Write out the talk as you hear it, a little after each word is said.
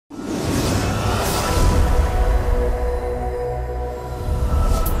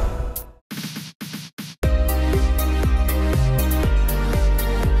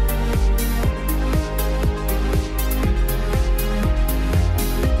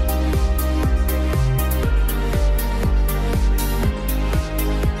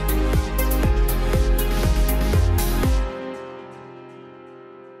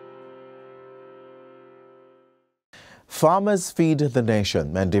Farmers feed the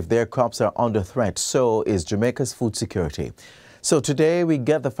nation, and if their crops are under threat, so is Jamaica's food security. So today we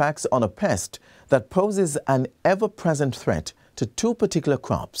get the facts on a pest that poses an ever-present threat to two particular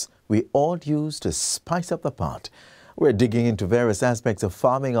crops we all use to spice up the pot. We're digging into various aspects of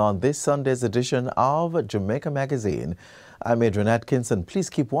farming on this Sunday's edition of Jamaica Magazine. I'm Adrian Atkinson. Please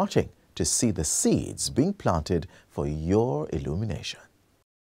keep watching to see the seeds being planted for your illumination.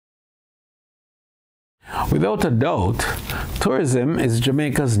 Without a doubt, tourism is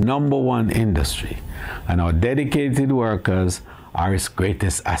Jamaica's #1 industry, and our dedicated workers are its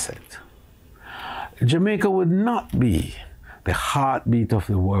greatest asset. Jamaica would not be the heartbeat of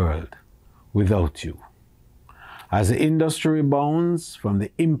the world without you. As the industry rebounds from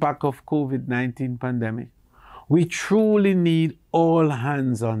the impact of COVID-19 pandemic, we truly need all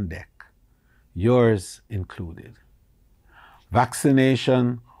hands on deck, yours included.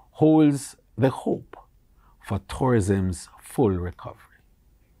 Vaccination holds the hope for tourism's full recovery.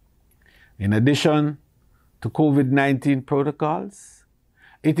 In addition to COVID-19 protocols,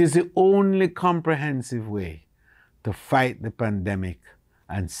 it is the only comprehensive way to fight the pandemic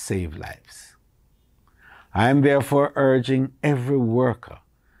and save lives. I am therefore urging every worker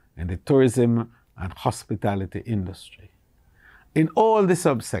in the tourism and hospitality industry, in all the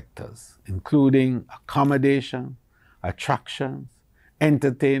subsectors, including accommodation, attractions,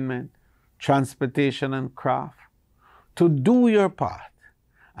 entertainment, transportation and craft, to do your part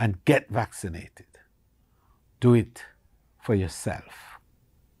and get vaccinated. Do it for yourself,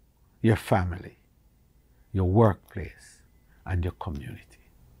 your family, your workplace, and your community.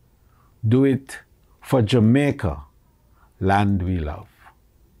 Do it for Jamaica, land we love.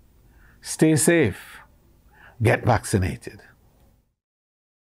 Stay safe. Get vaccinated.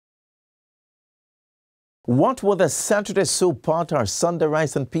 What would a Saturday soup pot or Sunday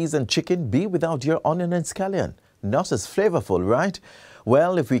rice and peas and chicken be without your onion and scallion? Not as flavorful, right?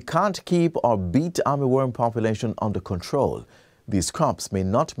 Well, if we can't keep our beet armyworm population under control, these crops may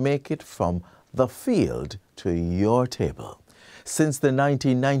not make it from the field to your table. Since the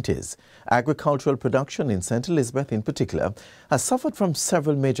 1990s, agricultural production in St. Elizabeth in particular has suffered from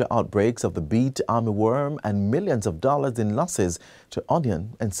several major outbreaks of the beet armyworm and millions of dollars in losses to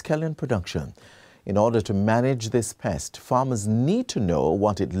onion and scallion production. In order to manage this pest, farmers need to know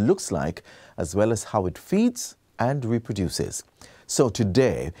what it looks like as well as how it feeds and reproduces. So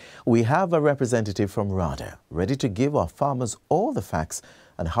today, we have a representative from RADA ready to give our farmers all the facts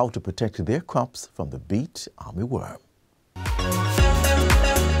on how to protect their crops from the beet armyworm.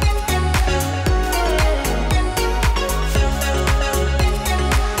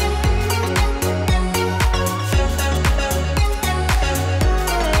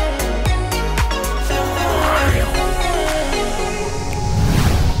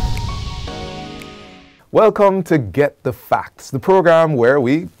 Welcome to Get the Facts, the program where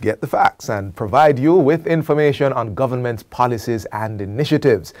we get the facts and provide you with information on government's policies and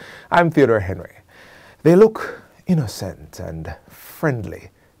initiatives. I'm Theodore Henry. They look innocent and friendly,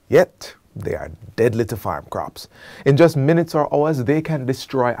 yet they are deadly to farm crops. In just minutes or hours, they can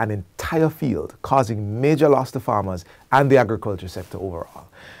destroy an entire field, causing major loss to farmers and the agriculture sector overall.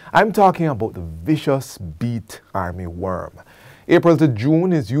 I'm talking about the vicious beet armyworm. April to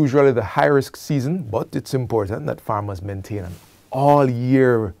June is usually the high-risk season, but it's important that farmers maintain an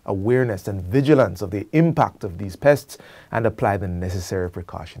all-year awareness and vigilance of the impact of these pests and apply the necessary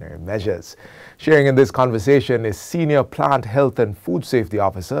precautionary measures. Sharing in this conversation is Senior Plant Health and Food Safety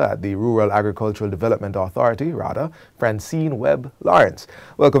Officer at the Rural Agricultural Development Authority, RADA, Francine Webb-Lawrence.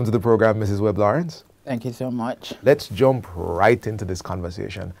 Welcome to the program, Mrs. Webb-Lawrence. Thank you so much. Let's jump right into this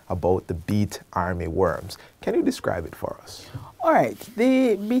conversation about the beet armyworms. Can you describe it for us? All right.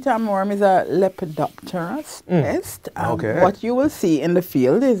 The beet armyworm is a lepidopterous pest. Okay. What you will see in the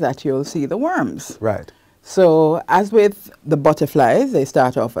field is that you'll see the worms. Right. So as with the butterflies, they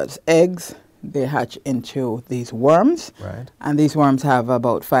start off as eggs. They hatch into these worms. Right. And these worms have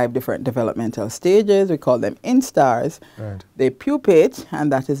about 5 different developmental stages. We call them instars. Right. They pupate,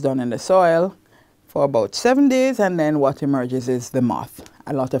 and that is done in the soil for about 7 days, and then what emerges is the moth.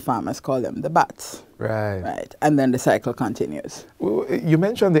 A lot of farmers call them the bats. Right. Right. And then the cycle continues. Well, you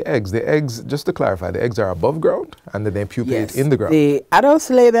mentioned the eggs. The eggs, just to clarify, the eggs are above ground and then they pupate Yes. in the ground. The adults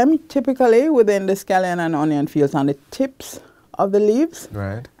lay them typically within the scallion and onion fields on the tips of the leaves.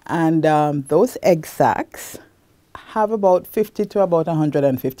 Right. And those egg sacs have about 50 to about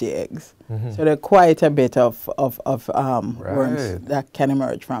 150 eggs. So there are quite a bit of worms that can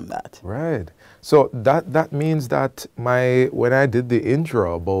emerge from that. Right. So that means that when I did the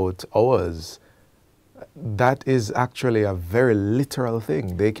intro about ours, that is actually a very literal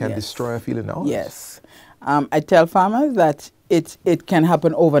thing. They can destroy a field in hours. Yes. I tell farmers that it can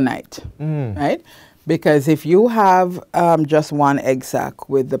happen overnight, right? Because if you have just one egg sac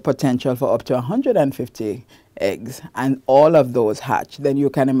with the potential for up to 150 eggs and all of those hatch, then you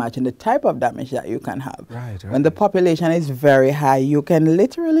can imagine the type of damage that you can have. Right. When the population is very high, you can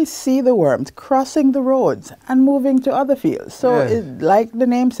literally see the worms crossing the roads and moving to other fields. So like the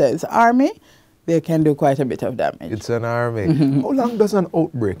name says, army, they can do quite a bit of damage. It's an army. How long does an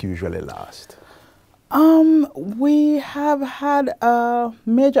outbreak usually last? We have had a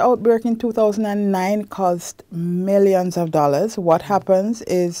major outbreak in 2009, cost millions of dollars. What happens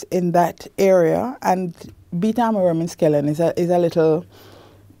is in that area, and beet armyworm in scallion is a little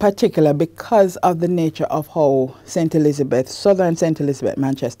particular because of the nature of how St. Elizabeth, southern St. Elizabeth,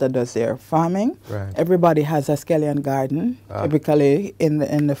 Manchester does their farming. Right. Everybody has a scallion garden, typically in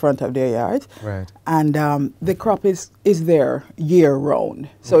the front of their yards. Right. And the crop is there year round.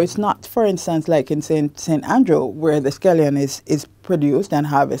 So it's not, for instance, like in St. Andrew, where the scallion is produced and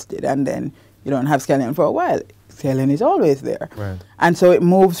harvested, and then you don't have scallion for a while. Scallion is always there. Right. And so it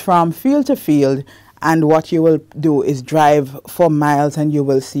moves from field to field, and what you will do is drive for miles and you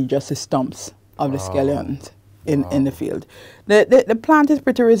will see just the stumps of the scallions in the field. The plant is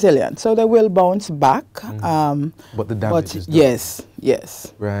pretty resilient, so they will bounce back. But the damage is done.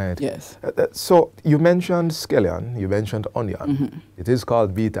 Yes. Right. Yes. So you mentioned scallion, you mentioned onion. It is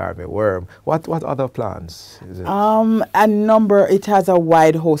called beet armyworm. What other plants is it? A number, it has a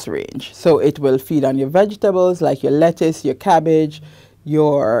wide host range. So it will feed on your vegetables like your lettuce, your cabbage,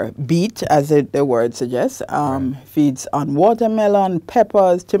 your beet, as the word suggests, feeds on watermelon,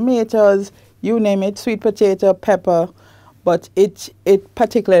 peppers, tomatoes, you name it, sweet potato, pepper, but it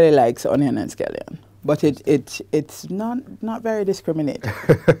particularly likes onion and scallion. But it's not very discriminating.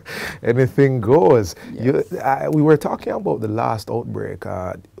 Anything goes. Yes. We were talking about the last outbreak.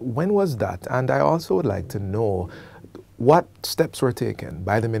 When was that? And I also would like to know what steps were taken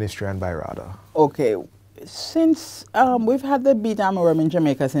by the ministry and by RADA. Okay. Since we've had the beet armyworm in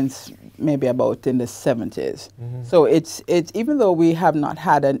Jamaica since maybe about in the 70s. So it's even though we have not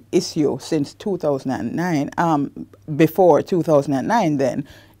had an issue since 2009, before 2009 then,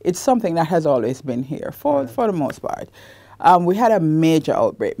 it's something that has always been here for the most part. We had a major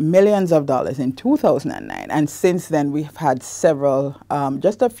outbreak, millions of dollars in 2009, and since then we've had several,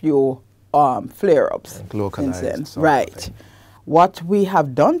 just a few flare-ups since then. Right. What we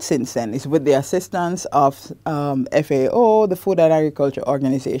have done since then is, with the assistance of FAO, the Food and Agriculture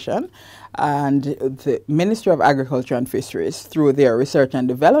Organization, and the Ministry of Agriculture and Fisheries, through their Research and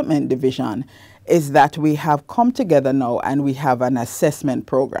Development Division, is that we have come together now and we have an assessment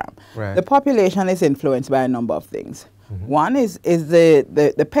program. Right. The population is influenced by a number of things. One is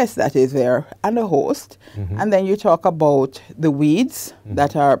the pest that is there and the host, and then you talk about the weeds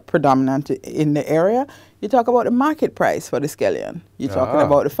that are predominant in the area. You talk about the market price for the scallion. You're talking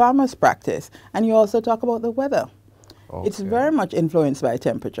about the farmer's practice, and you also talk about the weather. Okay. It's very much influenced by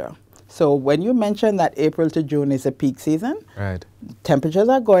temperature. So when you mention that April to June is a peak season, temperatures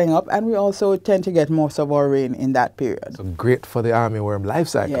are going up, and we also tend to get most of our rain in that period. So great for the armyworm life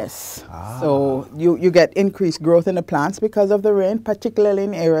cycle. Yes. So you get increased growth in the plants because of the rain, particularly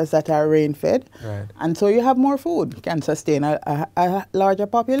in areas that are rain-fed. Right. And so you have more food, can sustain a larger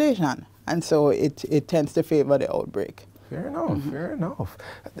population. And so it tends to favor the outbreak. Fair enough, fair enough.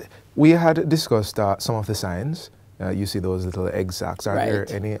 We had discussed some of the signs. You see those little egg sacs. Are there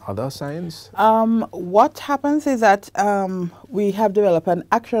any other signs? What happens is that we have developed an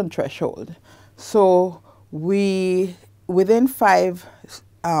action threshold. So within 5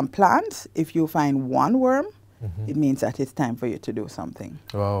 plants, if you find one worm, it means that it's time for you to do something.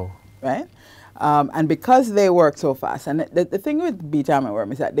 Wow. Right? And because they work so fast, and the thing with beet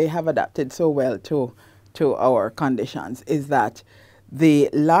armyworm is that they have adapted so well to our conditions, is that the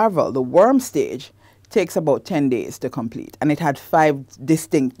larval, the worm stage, takes about 10 days to complete, and it had 5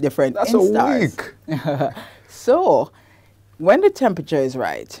 distinct different instars. That's a week. So when the temperature is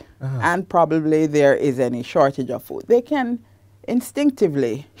right, and probably there is any shortage of food, they can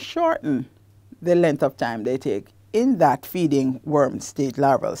instinctively shorten the length of time they take in that feeding worm stage,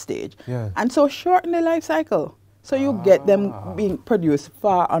 larval stage, and so shorten the life cycle. So you get them being produced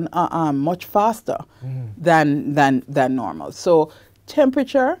much faster than normal. So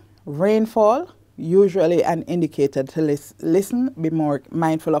temperature, rainfall, usually an indicator to listen, be more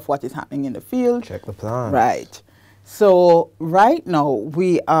mindful of what is happening in the field. Check the plan. Right. So right now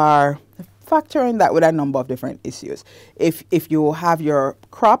we are factoring that with a number of different issues. If you have your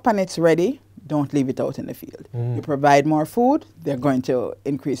crop and it's ready, don't leave it out in the field. You provide more food, they're going to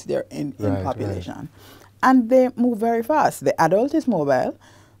increase their in population. And they move very fast. The adult is mobile,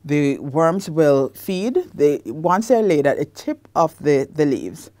 The worms will feed. Once they're laid at the tip of the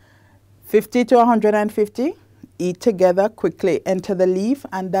leaves, 50 to 150, eat together, quickly enter the leaf,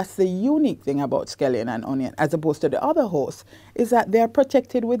 and that's the unique thing about scallion and onion, as opposed to the other hosts, is that they're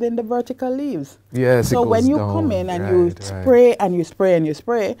protected within the vertical leaves. Yes, so when you come in and you spray and you spray and you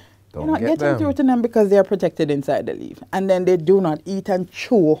spray, you're not getting through to them because they're protected inside the leaf. And then they do not eat and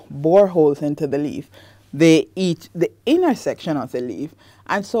chew boreholes into the leaf. They eat the inner section of the leaf,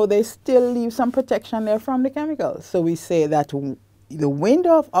 and so they still leave some protection there from the chemicals. So we say that the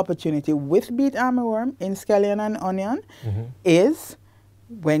window of opportunity with beet armyworm in scallion and onion is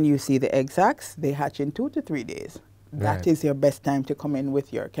when you see the egg sacs, they hatch in 2 to 3 days. That is your best time to come in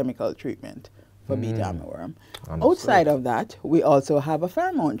with your chemical treatment for beet armyworm. Outside of that, we also have a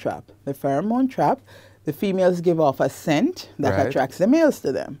pheromone trap. The pheromone trap, the females give off a scent that attracts the males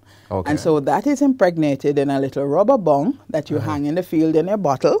to them. And so that is impregnated in a little rubber bung that you hang in the field in a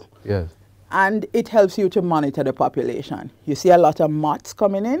bottle. Yes. And it helps you to monitor the population. You see a lot of moths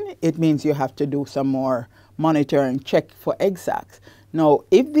coming in, it means you have to do some more monitoring, check for egg sacs. Now,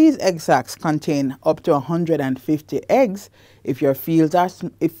 if these egg sacs contain up to 150 eggs, if your field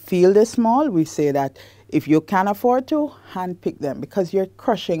is small, we say that if you can afford to, handpick them, because you're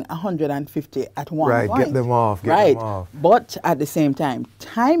crushing 150 at one point. Get them off, get them off. But at the same time,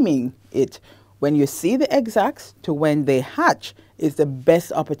 timing it when you see the egg sacs to when they hatch is the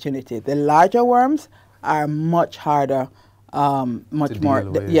best opportunity. The larger worms are much harder, much more.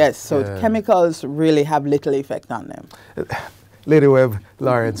 Yes, so chemicals really have little effect on them. Lady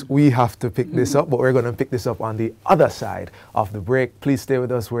Webb-Lawrence, we have to pick this up, but we're going to pick this up on the other side of the break. Please stay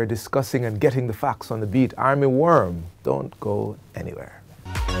with us. We're discussing and getting the facts on the beet armyworm. Don't go anywhere.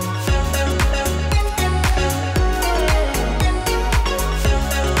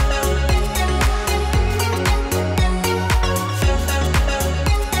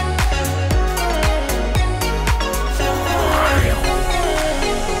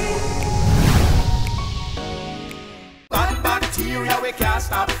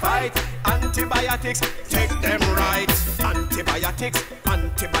 Antibiotics, take them right. Antibiotics,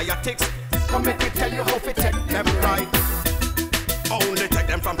 antibiotics. Come make me tell you how to take them right. Only take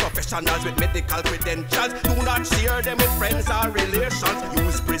them from professionals with medical credentials. Do not share them with friends or relations.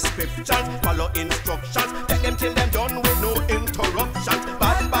 Use prescriptions, follow instructions. Take them till them done with no interruptions.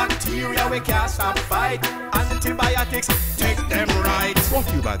 Bad bacteria we can't stop fight. Antibiotics, take them right. Brought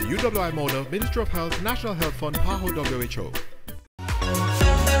to you by the UWI Mona, Ministry of Health, National Health Fund, PAHO WHO.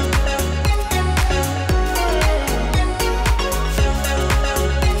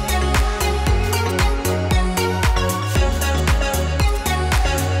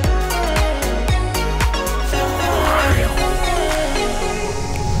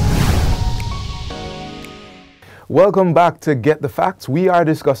 Welcome back to Get the Facts. We are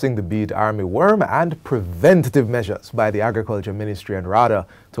discussing the beet armyworm and preventative measures by the Agriculture Ministry and RADA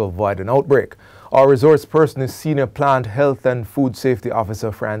to avoid an outbreak. Our resource person is Senior Plant Health and Food Safety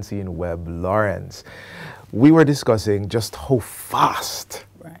Officer Francine Webb-Lawrence. We were discussing just how fast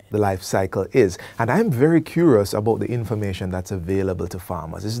the life cycle is, and I'm very curious about the information that's available to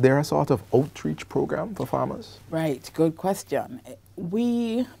farmers. Is there a sort of outreach program for farmers? Right, good question.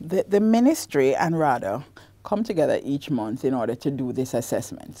 The ministry and RADA come together each month in order to do this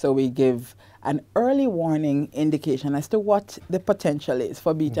assessment. So we give an early warning indication as to what the potential is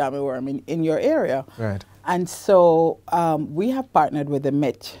for beet armyworm in your area. Right. And so we have partnered with the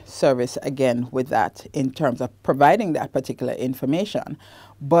Met Service again with that in terms of providing that particular information.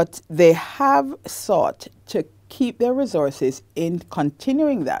 But they have sought to keep their resources in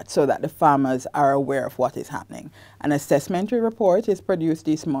continuing that so that the farmers are aware of what is happening. An assessment report is produced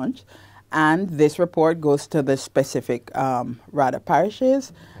each month, and this report goes to the specific RADA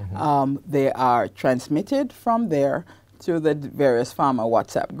parishes. They are transmitted from there to the various farmer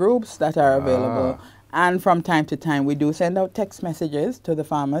WhatsApp groups that are available. And from time to time, we do send out text messages to the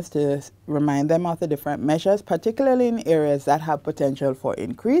farmers to remind them of the different measures, particularly in areas that have potential for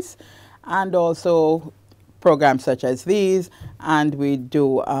increase, and also programs such as these. And we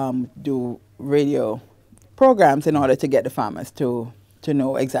do radio programs in order to get the farmers to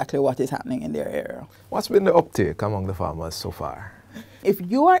know exactly what is happening in their area. What's been the uptake among the farmers so far? If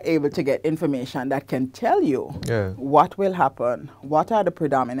you are able to get information that can tell you what will happen, what are the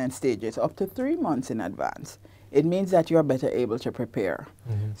predominant stages up to 3 months in advance, it means that you're better able to prepare.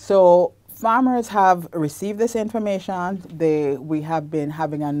 So farmers have received this information. We have been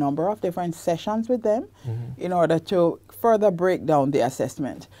having a number of different sessions with them in order to further break down the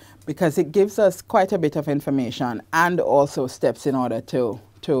assessment, because it gives us quite a bit of information and also steps in order to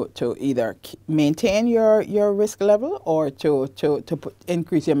to either maintain your risk level or to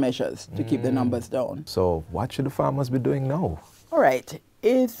increase your measures to keep the numbers down. So what should the farmers be doing now? All right.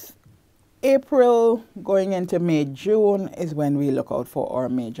 It's April going into May, June is when we look out for our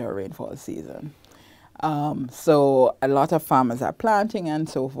major rainfall season. So a lot of farmers are planting and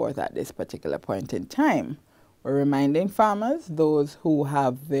so forth at this particular point in time. We're reminding farmers, those who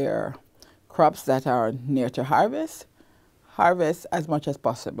have their crops that are near to harvest as much as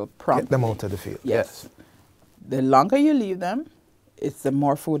possible promptly. Get them out of the field. Yes. The longer you leave them, it's the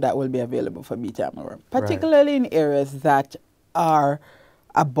more food that will be available for beet armyworm, particularly in areas that are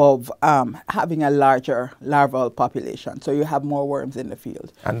above having a larger larval population. So you have more worms in the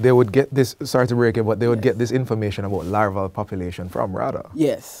field. And they would get this, sorry to break it, but they would get this information about larval population from RADA.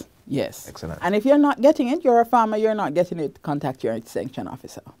 Yes. Yes. Excellent. And if you're not getting it, you're a farmer, you're not getting it, contact your extension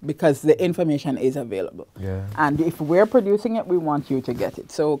officer because the information is available. Yeah. And if we're producing it, we want you to get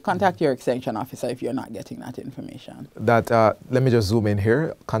it. So contact your extension officer if you're not getting that information. That, let me just zoom in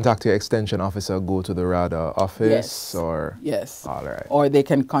here. Contact your extension officer, go to the RADA office Yes. or? Yes. All right. Or they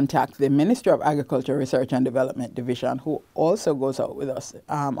can contact the Ministry of Agriculture Research and Development Division, who also goes out with us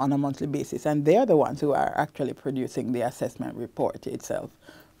on a monthly basis. And they're the ones who are actually producing the assessment report itself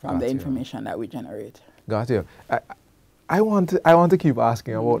from the information that we generate. Got you. I want to keep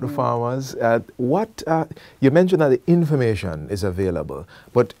asking about the farmers. You mentioned that the information is available,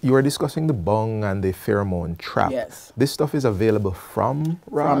 but you were discussing the bung and the pheromone trap. Yes. This stuff is available from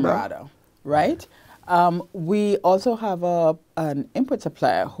RADA? From RADA, right? We also have an input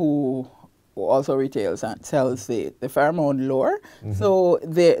supplier who also retails and sells the pheromone lure. So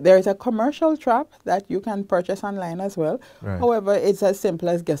there is a commercial trap that you can purchase online as well. Right. However, it's as simple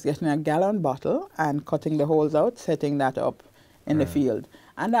as just getting a gallon bottle and cutting the holes out, setting that up in the field.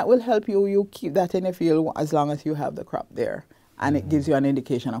 And that will help you keep that in the field as long as you have the crop there. And it gives you an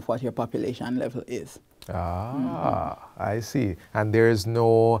indication of what your population level is. I see. And there's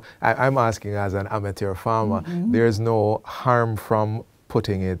no, I'm asking as an amateur farmer, there's no harm from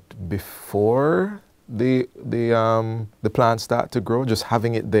putting it before the plants start to grow, just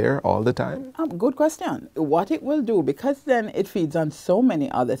having it there all the time? Good question. What it will do, because then it feeds on so many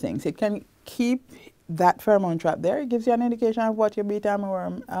other things, it can keep that pheromone trap there. It gives you an indication of what your beet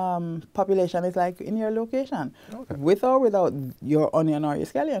armyworm population is like in your location, with or without your onion or your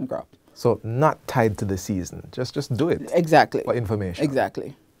scallion crop. So not tied to the season, just do it. Exactly. For information.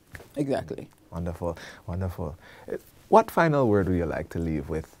 Exactly. Exactly. Wonderful, wonderful. What final word would you like to leave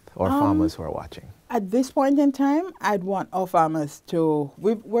with our farmers who are watching? At this point in time, I'd want our farmers to,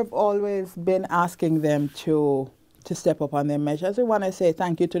 we've always been asking them to step up on their measures. We want to say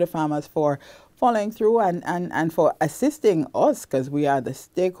thank you to the farmers for following through and for assisting us, because we are the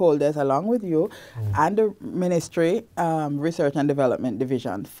stakeholders along with you and the Ministry Research and Development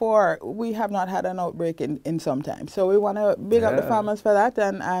Division, for we have not had an outbreak in some time. So we want to big up the farmers for that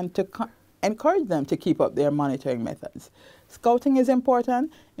and to encourage them to keep up their monitoring methods. Scouting is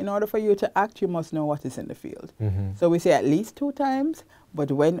important. In order for you to act, you must know what is in the field. So we say at least 2 times, but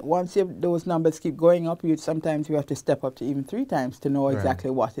once those numbers keep going up, sometimes you have to step up to even 3 times to know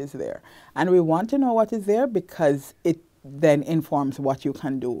exactly what is there. And we want to know what is there because it then informs what you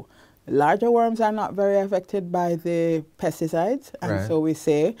can do. Larger worms are not very affected by the pesticides, and so we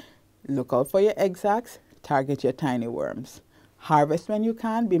say, look out for your egg sacs, target your tiny worms. Harvest when you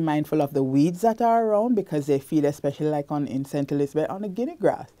can. Be mindful of the weeds that are around because they feed, especially like in St. Elizabeth, on the guinea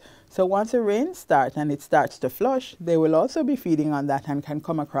grass. So once the rain starts and it starts to flush, they will also be feeding on that and can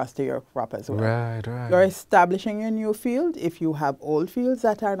come across to your crop as well. Right. You're establishing your new field. If you have old fields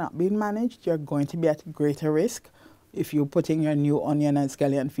that are not being managed, you're going to be at greater risk if you're putting your new onion and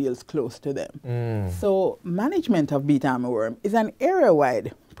scallion fields close to them. So management of beet armyworm is an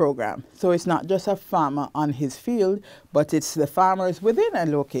area-wide program. So it's not just a farmer on his field, but it's the farmers within a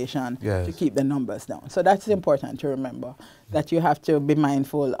location to keep the numbers down. So that's important to remember, that you have to be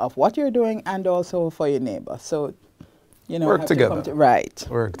mindful of what you're doing and also for your neighbor. So, you know, work together.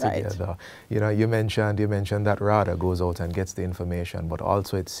 Work together. You know, you mentioned that RADA goes out and gets the information, but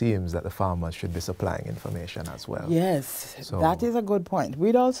also it seems that the farmers should be supplying information as well. Yes, so that is a good point.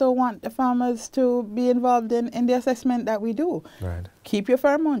 We'd also want the farmers to be involved in the assessment that we do. Keep your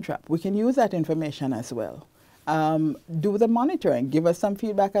pheromone trap. We can use that information as well. Do the monitoring. Give us some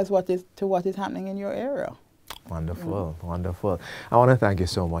feedback as to what is happening in your area. Wonderful, wonderful. I want to thank you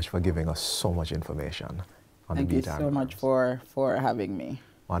so much for giving us so much information. Thank you so much for having me.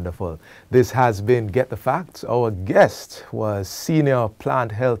 Wonderful. This has been Get the Facts. Our guest was Senior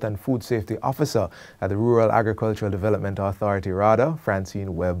Plant Health and Food Safety Officer at the Rural Agricultural Development Authority, RADA,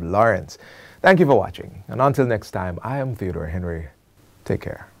 Francine Webb-Lawrence. Thank you for watching. And until next time, I am Theodore Henry. Take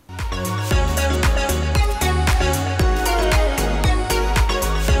care.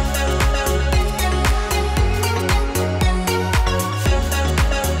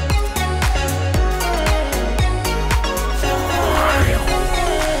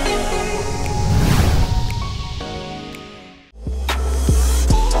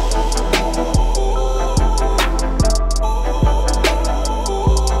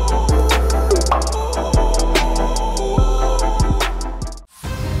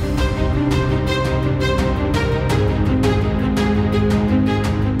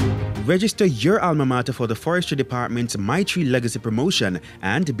 Register your alma mater for the Forestry Department's My Tree Legacy promotion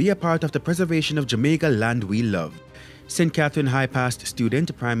and be a part of the preservation of Jamaica land we love. St. Catherine High past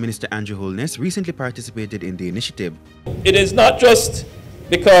student Prime Minister Andrew Holness recently participated in the initiative. It is not just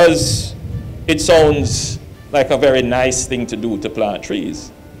because it sounds like a very nice thing to do to plant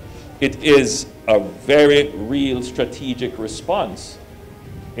trees. It is a very real strategic response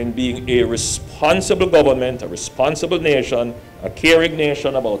in being a responsible government, a responsible nation, a caring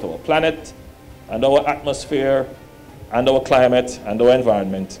nation about our planet and our atmosphere and our climate and our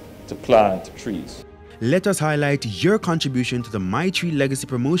environment to plant trees. Let us highlight your contribution to the My Tree Legacy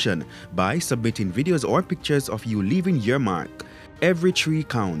promotion by submitting videos or pictures of you leaving your mark. Every tree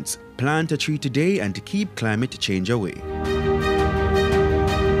counts. Plant a tree today and keep climate change away.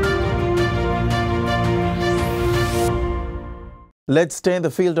 Let's stay in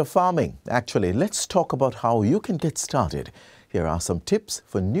the field of farming. Actually, let's talk about how you can get started. Here are some tips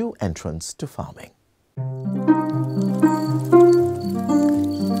for new entrants to farming.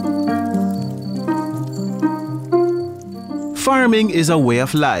 Farming is a way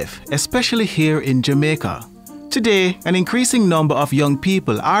of life, especially here in Jamaica. Today, an increasing number of young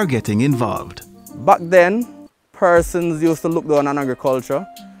people are getting involved. Back then, persons used to look down on agriculture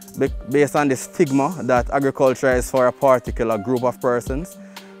based on the stigma that agriculture is for a particular group of persons.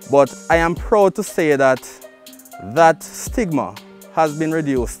 But I am proud to say that that stigma has been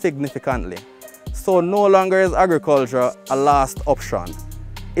reduced significantly. So no longer is agriculture a last option.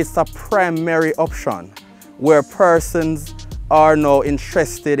 It's a primary option where persons are now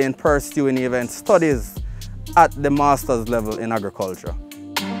interested in pursuing even studies at the master's level in agriculture.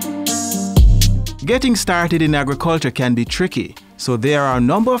 Getting started in agriculture can be tricky, so there are a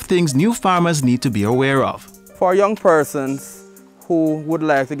number of things new farmers need to be aware of. For young persons who would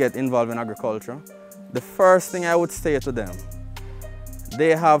like to get involved in agriculture, the first thing I would say to them,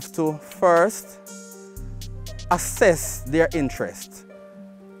 they have to first assess their interest.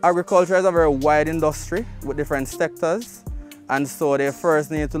 Agriculture is a very wide industry with different sectors, and so they first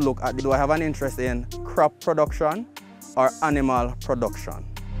need to look at, do I have an interest in crop production or animal production?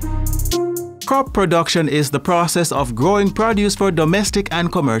 Crop production is the process of growing produce for domestic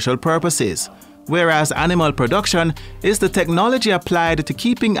and commercial purposes, whereas animal production is the technology applied to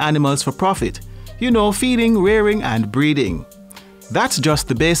keeping animals for profit. You know, feeding, rearing, and breeding. That's just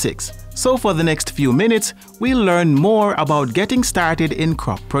the basics. So for the next few minutes, we'll learn more about getting started in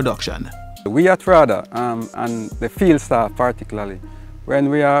crop production. We at RADA, and the field staff particularly, when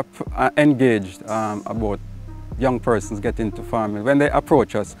we are engaged about young persons getting into farming, when they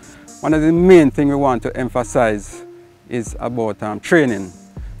approach us, one of the main things we want to emphasize is about training.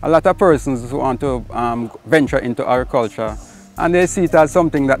 A lot of persons who want to venture into agriculture, and they see it as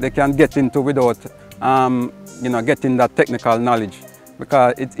something that they can get into without getting that technical knowledge,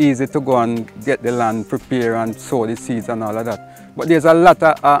 because it's easy to go and get the land, prepare and sow the seeds and all of that. But there's a lot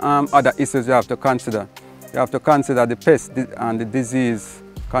of other issues you have to consider. You have to consider the pest and the disease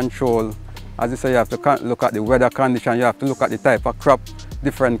control. As you say, you have to look at the weather condition, you have to look at the type of crop.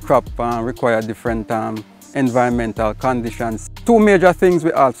 Different crop require different environmental conditions. Two major things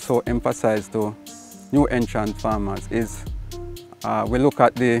we also emphasize to new entrant farmers is we look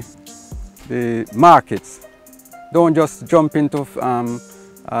at the markets. Don't just jump into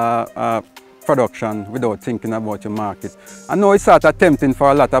production without thinking about your market. I know it's sort of tempting for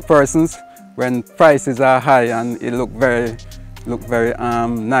a lot of persons when prices are high and it look very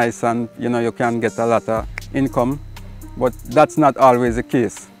nice, and you can get a lot of income, but that's not always the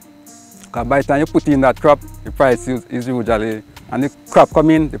case. Because by the time you put in that crop, the price is usually, and the crop come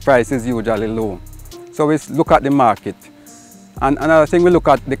in, the price is usually low. So we look at the market. And another thing, we look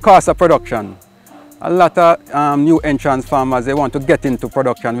at the cost of production. A lot of new entrant farmers, they want to get into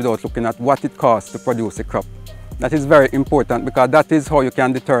production without looking at what it costs to produce a crop. That is very important, because that is how you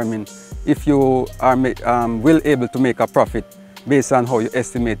can determine if you are able to make a profit based on how you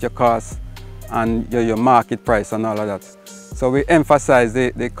estimate your costs and your market price and all of that. So we emphasize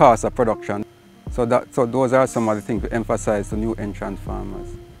the cost of production. So those are some of the things we emphasize to new entrant farmers.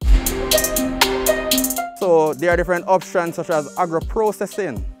 So there are different options such as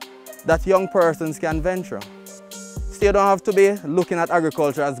agro-processing that young persons can venture. So you don't have to be looking at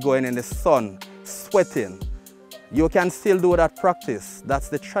agriculture as going in the sun, sweating. You can still do that practice. That's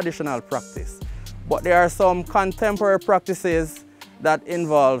the traditional practice. But there are some contemporary practices that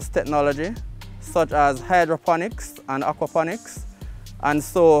involves technology, such as hydroponics and aquaponics. And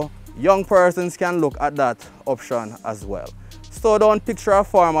so young persons can look at that option as well. So don't picture a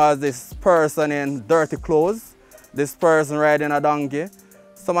farmer as this person in dirty clothes, this person riding a donkey.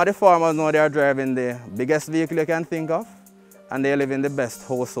 Some of the farmers know they are driving the biggest vehicle you can think of, and they live in the best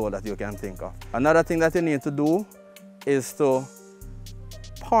household that you can think of. Another thing that you need to do is to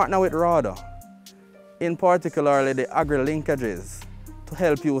partner with RADA, in particularly the agri-linkages, to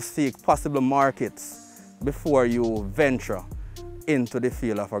help you seek possible markets before you venture into the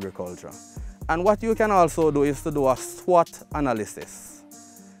field of agriculture. And what you can also do is to do a SWOT analysis.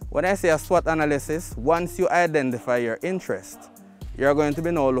 When I say a SWOT analysis, once you identify your interest, you're going to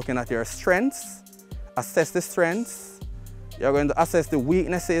be now looking at your strengths, assess the strengths, you're going to assess the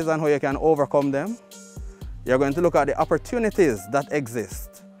weaknesses and how you can overcome them. You're going to look at the opportunities that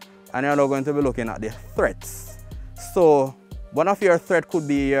exist, and you're now going to be looking at the threats. So one of your threats could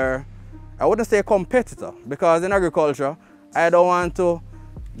be your, I wouldn't say competitor, because in agriculture, I don't want to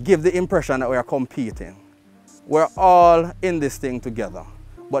give the impression that we are competing. We're all in this thing together.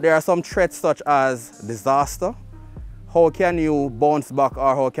 But there are some threats such as disaster. How can you bounce back,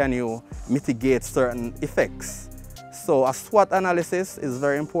 or how can you mitigate certain effects? So a SWOT analysis is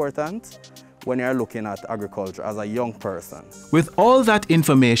very important when you're looking at agriculture as a young person. With all that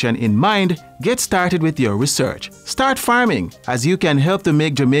information in mind, get started with your research. Start farming, as you can help to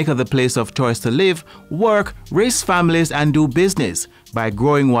make Jamaica the place of choice to live, work, raise families, and do business by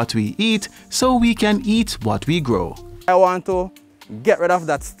growing what we eat so we can eat what we grow. I want to get rid of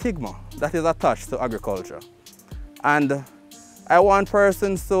that stigma that is attached to agriculture. And I want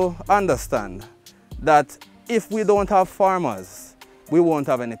persons to understand that if we don't have farmers, we won't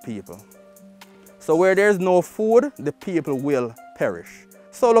have any people. So where there's no food, the people will perish.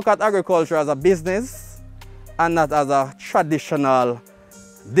 So look at agriculture as a business and not as a traditional,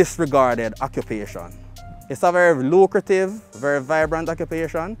 disregarded occupation. It's a very lucrative, very vibrant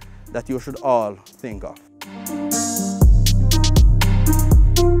occupation that you should all think of.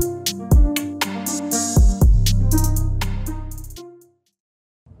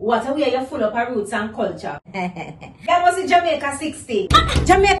 What a way you're full of our roots and culture. That was in Jamaica 60.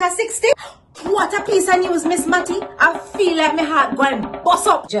 Jamaica 60? What a piece of news, Miss Matty. I feel like my heart going bust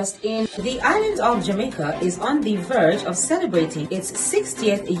up. Just in, the island of Jamaica is on the verge of celebrating its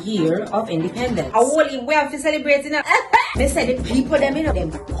 60th year of independence. A whole way of celebrating it. They say the people them, you know, them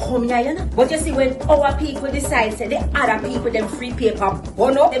come here, you know. But you see, when our people decide, say the other people, them free paper,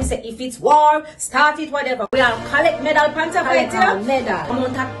 burn up, them say if it's war, start it, whatever. We are collect medal, panta fight, you know. Medal.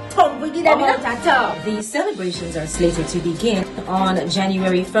 Amount of tongue, we give them, The celebrations are slated to begin on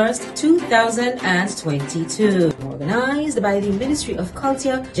January 1st, 2022. Organized by the Ministry of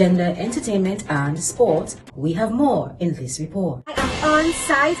Culture, Gender, Entertainment and Sport. We have more in this report. I am on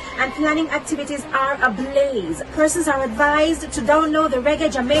site and planning activities are ablaze. Persons are advised to download the Reggae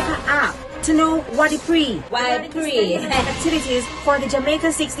Jamaica app to know what it pre. Why pre? Activities for the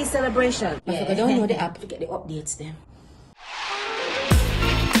Jamaica 60 celebration. Yeah. If you don't know the app to get the updates then.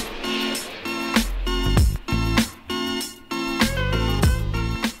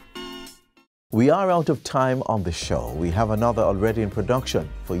 We are out of time on the show. We have another already in production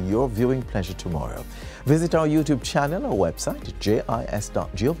for your viewing pleasure tomorrow. Visit our YouTube channel or website,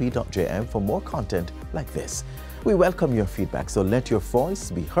 jis.gov.jm, for more content like this. We welcome your feedback, so let your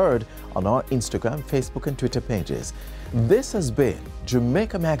voice be heard on our Instagram, Facebook, and Twitter pages. This has been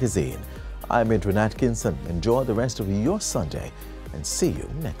Jamaica Magazine. I'm Adrian Atkinson. Enjoy the rest of your Sunday and see you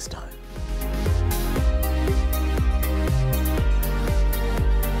next time.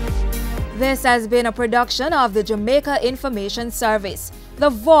 This has been a production of the Jamaica Information Service,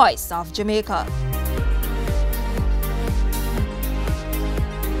 the voice of Jamaica.